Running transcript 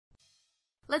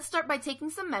Let's start by taking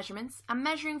some measurements. I'm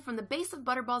measuring from the base of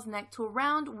Butterball's neck to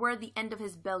around where the end of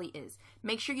his belly is.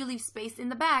 Make sure you leave space in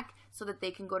the back so that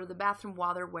they can go to the bathroom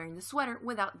while they're wearing the sweater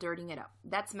without dirtying it up.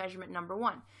 That's measurement number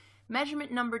 1.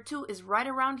 Measurement number 2 is right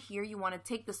around here. You want to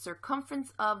take the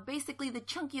circumference of basically the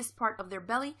chunkiest part of their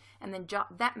belly and then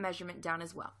jot that measurement down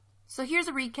as well. So here's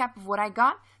a recap of what I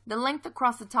got. The length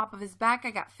across the top of his back,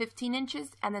 I got 15 inches,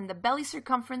 and then the belly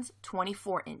circumference,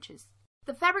 24 inches.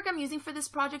 The fabric I'm using for this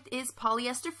project is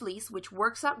polyester fleece, which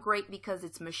works out great because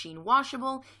it's machine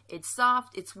washable, it's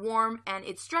soft, it's warm, and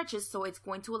it stretches, so it's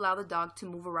going to allow the dog to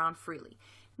move around freely.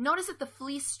 Notice that the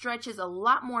fleece stretches a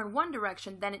lot more in one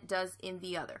direction than it does in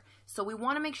the other. So we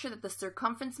want to make sure that the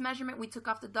circumference measurement we took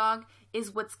off the dog is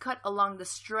what's cut along the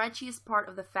stretchiest part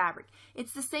of the fabric.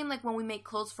 It's the same like when we make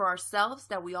clothes for ourselves,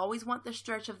 that we always want the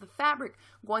stretch of the fabric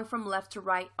going from left to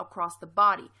right across the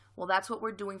body. Well, that's what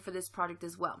we're doing for this project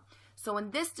as well. So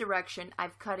in this direction,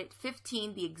 I've cut it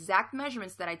 15, the exact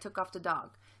measurements that I took off the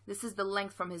dog. This is the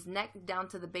length from his neck down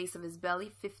to the base of his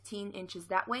belly, 15 inches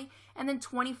that way, and then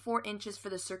 24 inches for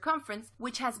the circumference,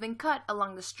 which has been cut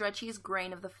along the stretchiest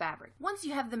grain of the fabric. Once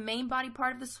you have the main body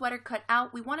part of the sweater cut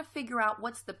out, we want to figure out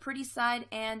what's the pretty side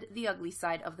and the ugly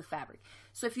side of the fabric.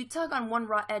 So if you tug on one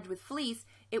raw edge with fleece,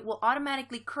 it will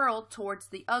automatically curl towards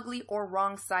the ugly or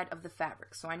wrong side of the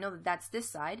fabric. So I know that that's this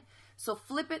side. So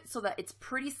flip it so that it's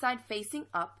pretty side facing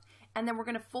up, and then we're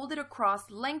going to fold it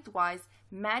across lengthwise,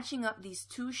 matching up these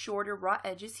two shorter raw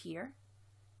edges here.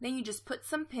 Then you just put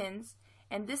some pins,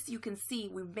 and this you can see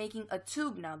we're making a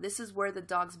tube now. This is where the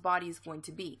dog's body is going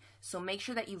to be. So make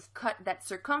sure that you've cut that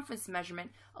circumference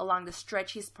measurement along the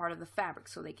stretchiest part of the fabric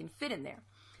so they can fit in there.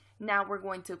 Now we're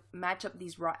going to match up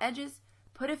these raw edges,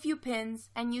 put a few pins,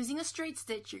 and using a straight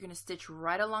stitch, you're going to stitch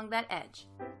right along that edge.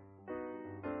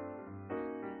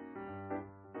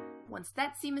 Once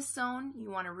that seam is sewn, you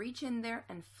want to reach in there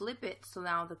and flip it so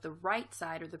now that the right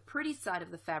side or the pretty side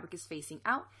of the fabric is facing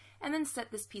out, and then set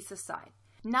this piece aside.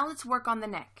 Now let's work on the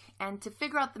neck, and to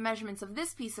figure out the measurements of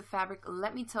this piece of fabric,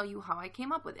 let me tell you how I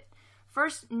came up with it.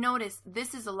 First, notice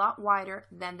this is a lot wider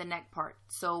than the neck part.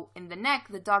 So in the neck,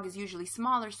 the dog is usually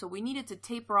smaller, so we needed to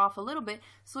taper off a little bit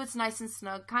so it's nice and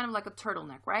snug, kind of like a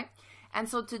turtleneck, right? And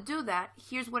so to do that,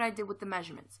 here's what I did with the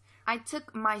measurements. I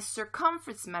took my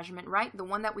circumference measurement, right, the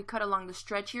one that we cut along the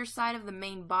stretchier side of the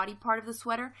main body part of the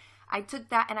sweater. I took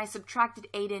that and I subtracted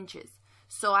 8 inches.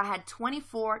 So I had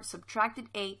 24, subtracted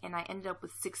 8, and I ended up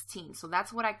with 16. So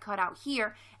that's what I cut out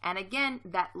here. And again,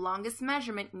 that longest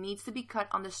measurement needs to be cut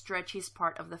on the stretchiest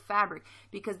part of the fabric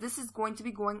because this is going to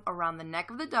be going around the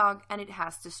neck of the dog and it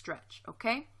has to stretch,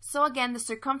 okay? So again, the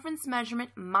circumference measurement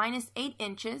minus 8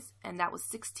 inches, and that was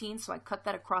 16, so I cut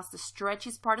that across the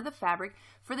stretchiest part of the fabric.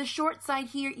 For the short side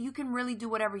here, you can really do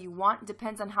whatever you want.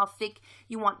 Depends on how thick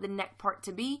you want the neck part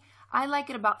to be. I like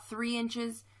it about 3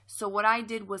 inches. So what I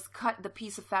did was cut the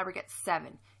piece of fabric at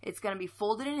 7. It's going to be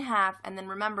folded in half, and then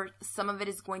remember, some of it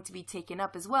is going to be taken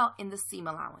up as well in the seam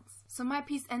allowance. So my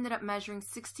piece ended up measuring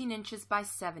 16 inches by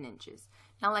 7 inches.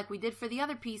 Now like we did for the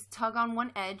other piece, tug on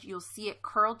one edge, you'll see it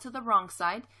curl to the wrong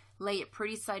side, lay it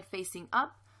pretty side facing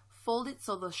up, fold it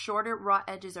so the shorter raw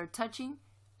edges are touching,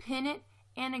 pin it,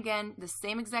 and again, the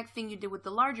same exact thing you did with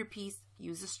the larger piece,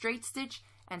 use a straight stitch,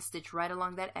 and stitch right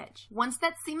along that edge. Once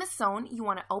that seam is sewn, you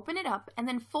want to open it up and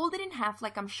then fold it in half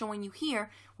like I'm showing you here.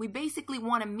 We basically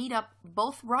want to meet up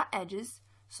both raw edges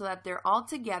so that they're all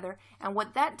together, and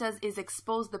what that does is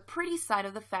expose the pretty side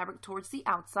of the fabric towards the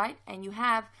outside, and you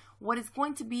have what is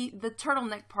going to be the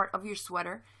turtleneck part of your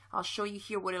sweater. I'll show you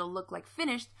here what it'll look like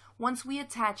finished once we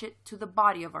attach it to the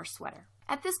body of our sweater.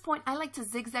 At this point, I like to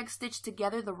zigzag stitch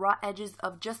together the raw edges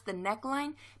of just the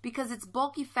neckline because it's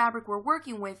bulky fabric we're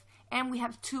working with, and we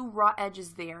have 2 raw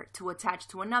edges there to attach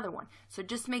to another one. So it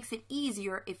just makes it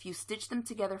easier if you stitch them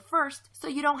together first so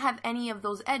you don't have any of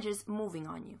those edges moving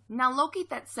on you. Now locate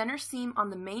that center seam on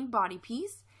the main body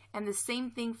piece, and the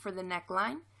same thing for the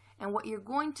neckline. And what you're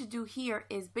going to do here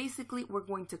is basically we're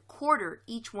going to quarter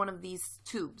each one of these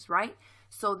tubes, right?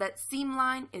 So that seam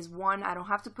line is 1, I don't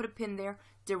have to put a pin there.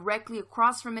 Directly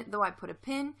across from it though, I put a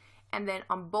pin, and then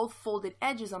on both folded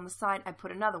edges on the side I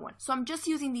put another one. So I'm just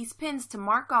using these pins to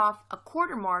mark off a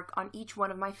quarter mark on each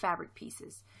one of my fabric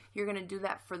pieces. You're going to do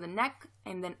that for the neck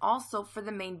and then also for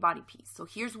the main body piece. So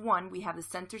here's one, we have the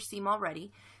center seam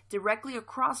already. Directly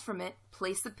across from it,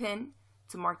 place a pin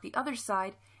to mark the other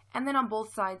side, and then on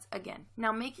both sides again.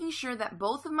 Now making sure that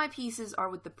both of my pieces are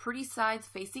with the pretty sides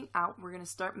facing out, we're going to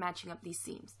start matching up these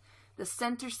seams. The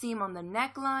center seam on the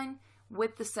neckline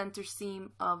with the center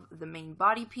seam of the main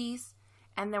body piece,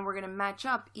 and then we're going to match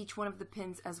up each one of the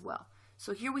pins as well.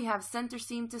 So here we have center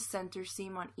seam to center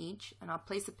seam on each, and I'll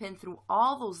place a pin through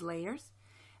all those layers.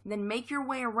 Then make your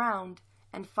way around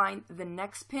and find the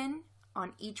next pin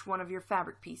on each one of your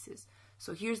fabric pieces.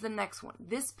 So here's the next one.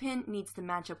 This pin needs to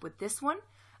match up with this one.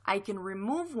 I can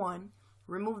remove one,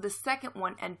 remove the second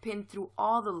one, and pin through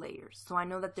all the layers. So I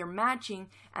know that they're matching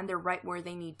and they're right where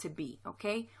they need to be,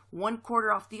 okay? One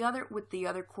quarter off the other with the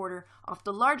other quarter off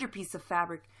the larger piece of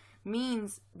fabric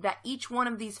means that each one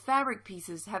of these fabric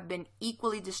pieces have been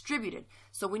equally distributed.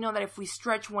 So we know that if we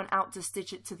stretch one out to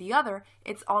stitch it to the other,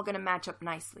 it's all going to match up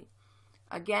nicely.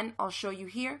 Again, I'll show you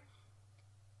here.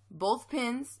 Both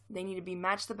pins, they need to be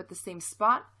matched up at the same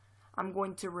spot. I'm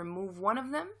going to remove one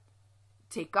of them,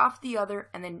 take off the other,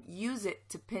 and then use it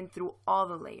to pin through all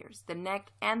the layers, the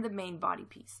neck and the main body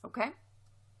piece, okay?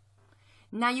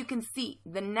 Now you can see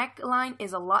the neckline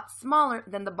is a lot smaller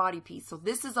than the body piece, so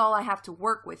this is all I have to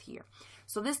work with here.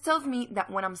 So this tells me that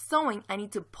when I'm sewing, I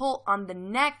need to pull on the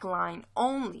neckline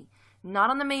only, not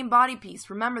on the main body piece.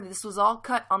 Remember, this was all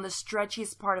cut on the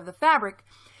stretchiest part of the fabric,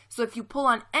 so if you pull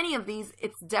on any of these,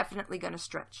 it's definitely going to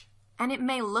stretch. And it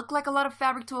may look like a lot of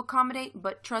fabric to accommodate,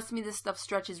 but trust me, this stuff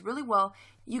stretches really well.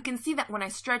 You can see that when I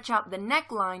stretch out the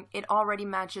neckline, it already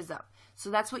matches up. So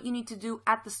that's what you need to do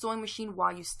at the sewing machine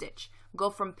while you stitch. Go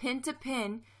from pin to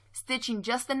pin, stitching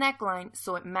just the neckline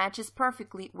so it matches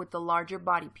perfectly with the larger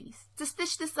body piece. To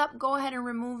stitch this up, go ahead and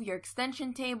remove your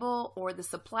extension table or the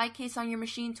supply case on your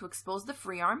machine to expose the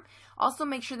free arm. Also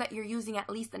make sure that you're using at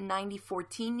least a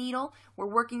 90-14 needle. We're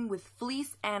working with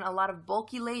fleece and a lot of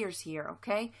bulky layers here,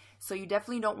 okay? So you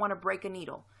definitely don't want to break a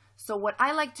needle. So what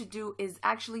I like to do is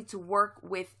actually to work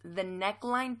with the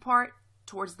neckline part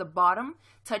towards the bottom,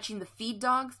 touching the feed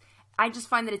dogs. I just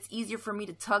find that it's easier for me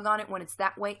to tug on it when it's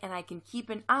that way, and I can keep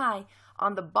an eye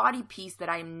on the body piece that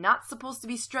I am not supposed to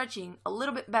be stretching a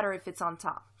little bit better if it's on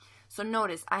top. So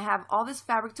notice I have all this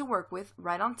fabric to work with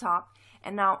right on top,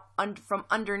 and now from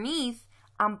underneath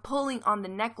I'm pulling on the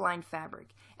neckline fabric.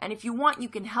 And if you want, you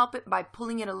can help it by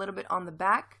pulling it a little bit on the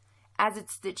back as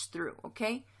it's stitched through,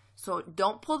 okay? So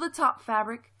don't pull the top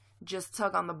fabric, just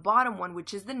tug on the bottom one,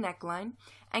 which is the neckline,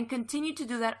 and continue to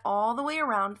do that all the way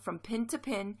around from pin to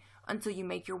pin until you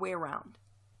make your way around.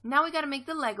 Now we got to make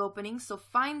the leg opening, so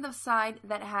find the side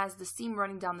that has the seam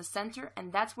running down the center,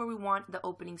 and that's where we want the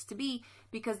openings to be,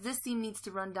 because this seam needs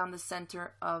to run down the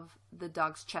center of the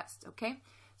dog's chest, okay?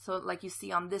 So like you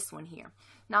see on this one here.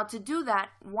 Now to do that,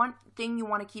 one thing you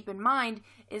want to keep in mind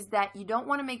is that you don't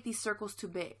want to make these circles too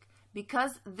big.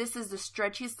 Because this is the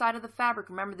stretchiest side of the fabric,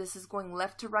 remember this is going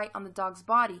left to right on the dog's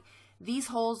body, these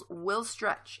holes will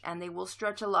stretch, and they will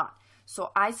stretch a lot.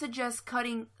 So I suggest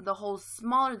cutting the holes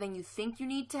smaller than you think you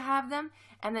need to have them,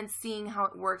 and then seeing how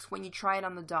it works when you try it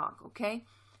on the dog, okay?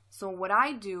 So what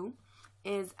I do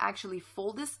is actually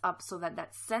fold this up so that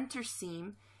that center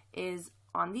seam is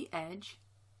on the edge,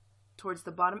 towards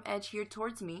the bottom edge here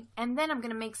towards me, and then I'm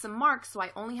going to make some marks, so I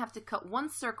only have to cut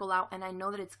one circle out, and I know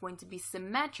that it's going to be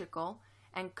symmetrical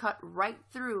and cut right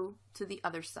through to the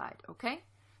other side, okay?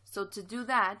 So to do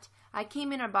that, I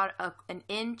came in about an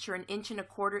inch or an inch and a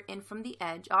quarter in from the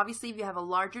edge. Obviously, if you have a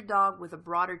larger dog with a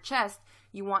broader chest,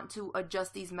 you want to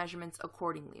adjust these measurements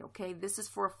accordingly, okay? This is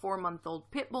for a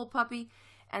 4-month-old pit bull puppy,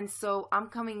 and so I'm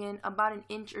coming in about an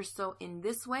inch or so in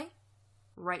this way,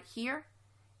 right here,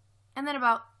 and then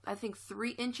about, I think,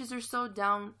 3 inches or so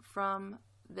down from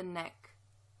the neck,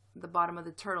 the bottom of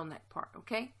the turtleneck part,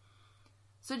 okay?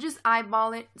 So just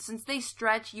eyeball it. Since they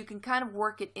stretch, you can kind of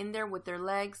work it in there with their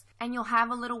legs, and you'll have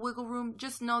a little wiggle room.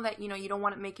 Just know that, you don't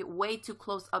want to make it way too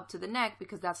close up to the neck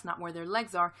because that's not where their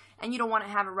legs are, and you don't want to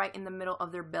have it right in the middle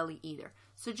of their belly either.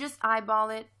 So just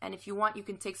eyeball it, and if you want, you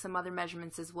can take some other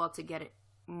measurements as well to get it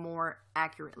more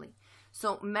accurately.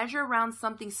 So measure around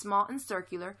something small and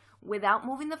circular. Without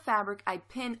moving the fabric, I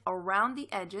pin around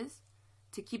the edges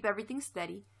to keep everything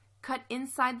steady. Cut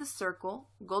inside the circle,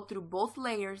 go through both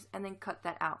layers, and then cut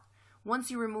that out. Once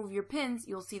you remove your pins,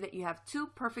 you'll see that you have 2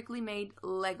 perfectly made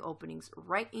leg openings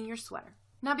right in your sweater.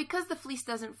 Now because the fleece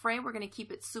doesn't fray, we're going to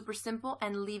keep it super simple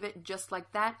and leave it just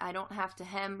like that. I don't have to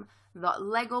hem the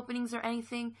leg openings or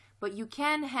anything, but you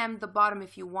can hem the bottom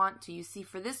if you want to. You see,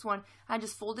 for this one, I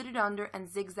just folded it under and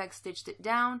zigzag stitched it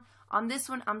down. On this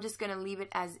one, I'm just going to leave it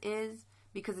as is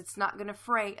because it's not going to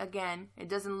fray. Again, it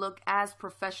doesn't look as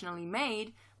professionally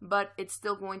made, but it's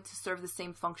still going to serve the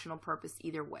same functional purpose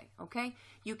either way, okay?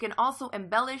 You can also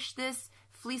embellish this.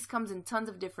 Fleece comes in tons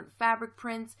of different fabric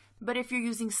prints, but if you're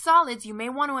using solids, you may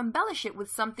want to embellish it with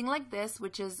something like this,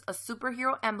 which is a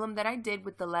superhero emblem that I did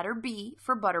with the letter B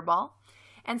for Butterball.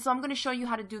 And so I'm going to show you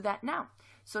how to do that now.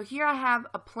 So here I have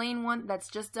a plain one that's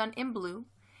just done in blue.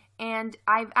 And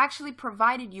I've actually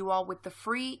provided you all with the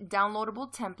free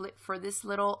downloadable template for this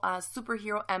little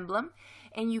superhero emblem.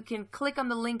 And you can click on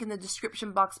the link in the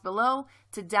description box below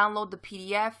to download the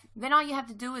PDF. Then all you have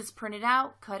to do is print it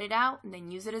out, cut it out, and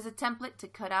then use it as a template to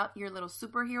cut out your little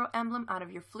superhero emblem out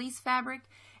of your fleece fabric.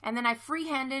 And then I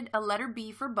freehanded a letter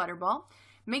B for Butterball.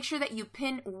 Make sure that you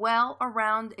pin well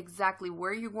around exactly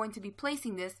where you're going to be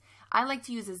placing this. I like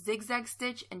to use a zigzag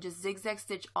stitch and just zigzag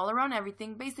stitch all around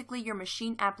everything. Basically, you're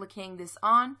machine appliquing this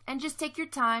on. And just take your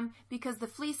time because the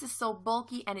fleece is so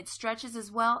bulky and it stretches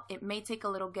as well. It may take a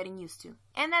little getting used to.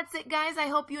 And that's it, guys. I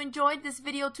hope you enjoyed this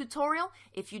video tutorial.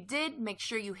 If you did, make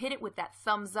sure you hit it with that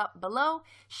thumbs up below.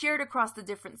 Share it across the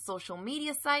different social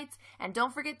media sites. And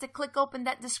don't forget to click open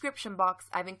that description box.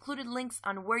 I've included links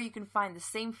on where you can find the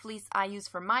same fleece I use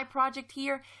for my project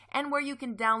here and where you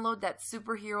can download that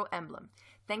superhero emblem.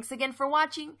 Thanks again for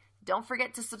watching. Don't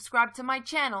forget to subscribe to my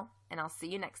channel, and I'll see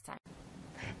you next time.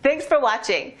 Thanks for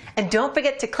watching, and don't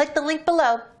forget to click the link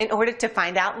below in order to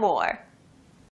find out more.